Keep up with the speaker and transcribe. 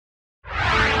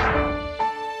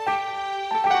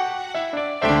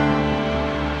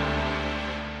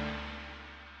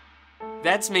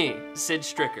That's me, Sid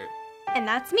Stricker. And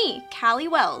that's me, Callie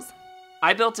Wells.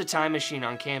 I built a time machine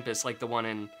on campus like the one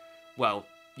in, well,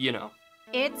 you know.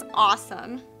 It's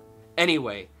awesome.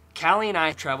 Anyway, Callie and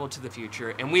I traveled to the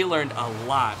future and we learned a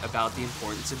lot about the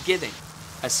importance of giving,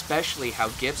 especially how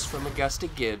gifts from Augusta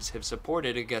Gives have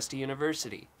supported Augusta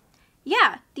University.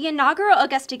 Yeah, the inaugural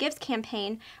Augusta Gives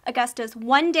campaign, Augusta's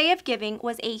One Day of Giving,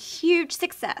 was a huge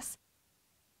success.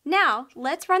 Now,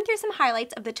 let's run through some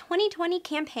highlights of the 2020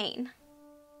 campaign.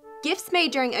 Gifts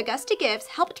made during Augusta Gives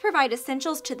helped provide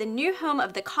essentials to the new home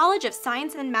of the College of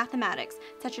Science and Mathematics,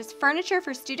 such as furniture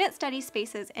for student study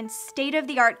spaces and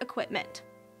state-of-the-art equipment.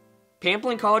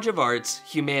 Pamplin College of Arts,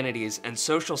 Humanities, and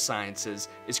Social Sciences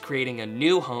is creating a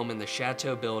new home in the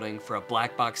Chateau building for a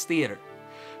black box theater.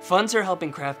 Funds are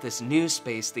helping craft this new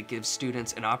space that gives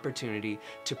students an opportunity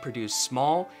to produce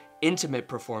small, intimate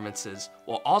performances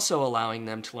while also allowing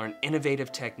them to learn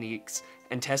innovative techniques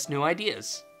and test new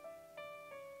ideas.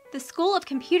 The School of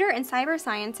Computer and Cyber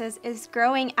Sciences is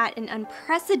growing at an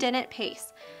unprecedented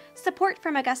pace. Support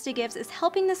from Augusta Gives is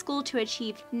helping the school to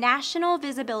achieve national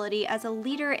visibility as a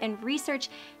leader in research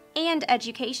and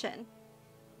education.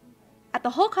 At the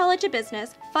Whole College of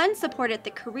Business, funds supported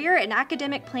the Career and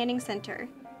Academic Planning Center.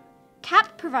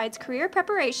 CAP provides career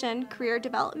preparation, career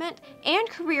development, and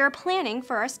career planning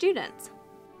for our students.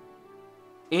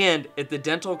 And at the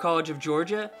Dental College of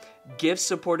Georgia, Gifts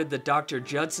supported the Dr.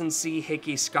 Judson C.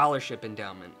 Hickey Scholarship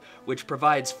Endowment, which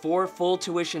provides 4 full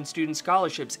tuition student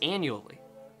scholarships annually.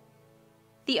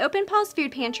 The Open Paws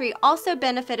Food Pantry also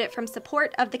benefited from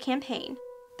support of the campaign.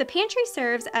 The pantry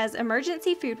serves as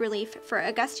emergency food relief for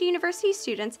Augusta University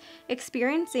students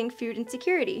experiencing food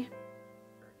insecurity.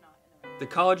 The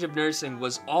College of Nursing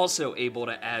was also able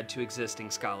to add to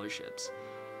existing scholarships.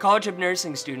 College of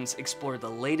Nursing students explore the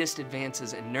latest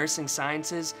advances in nursing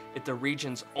sciences at the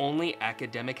region's only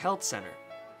academic health center.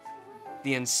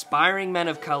 The Inspiring Men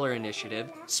of Color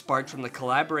initiative, sparked from the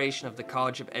collaboration of the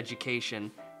College of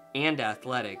Education and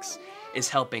Athletics, is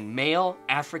helping male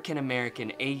African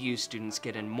American AU students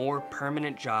get in more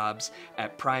permanent jobs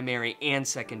at primary and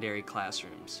secondary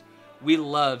classrooms. We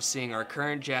love seeing our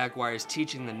current Jaguars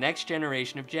teaching the next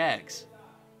generation of Jags.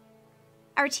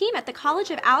 Our team at the College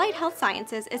of Allied Health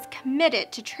Sciences is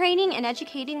committed to training and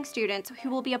educating students who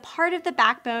will be a part of the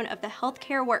backbone of the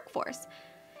healthcare workforce.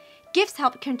 Gifts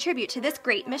help contribute to this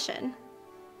great mission.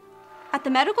 At the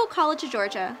Medical College of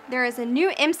Georgia, there is a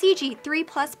new MCG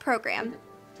 3+ program.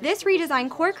 This redesigned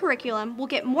core curriculum will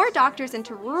get more doctors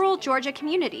into rural Georgia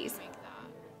communities.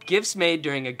 Gifts made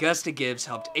during Augusta Gives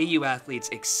helped AU athletes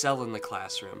excel in the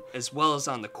classroom, as well as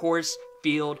on the course,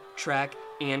 field, track,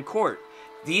 and court.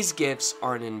 These gifts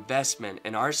are an investment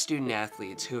in our student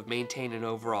athletes who have maintained an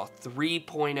overall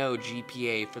 3.0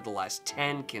 GPA for the last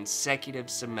 10 consecutive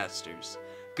semesters.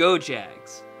 Go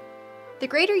Jags! The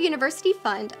Greater University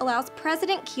Fund allows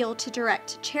President Keel to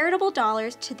direct charitable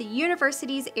dollars to the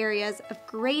university's areas of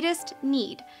greatest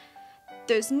need.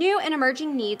 Those new and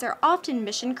emerging needs are often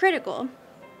mission critical.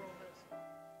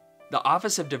 The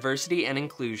Office of Diversity and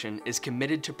Inclusion is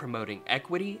committed to promoting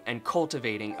equity and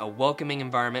cultivating a welcoming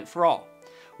environment for all.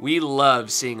 We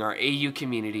love seeing our AU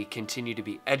community continue to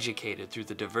be educated through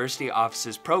the Diversity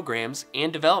Office's programs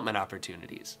and development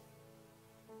opportunities.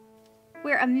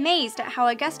 We're amazed at how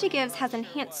Augusta Gives has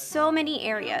enhanced so many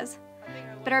areas.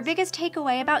 But our biggest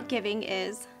takeaway about giving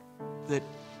is that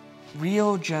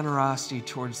real generosity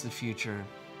towards the future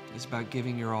is about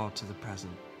giving your all to the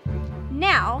present.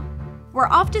 Now, we're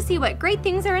off to see what great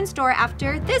things are in store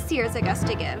after this year's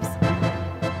Augusta Gives.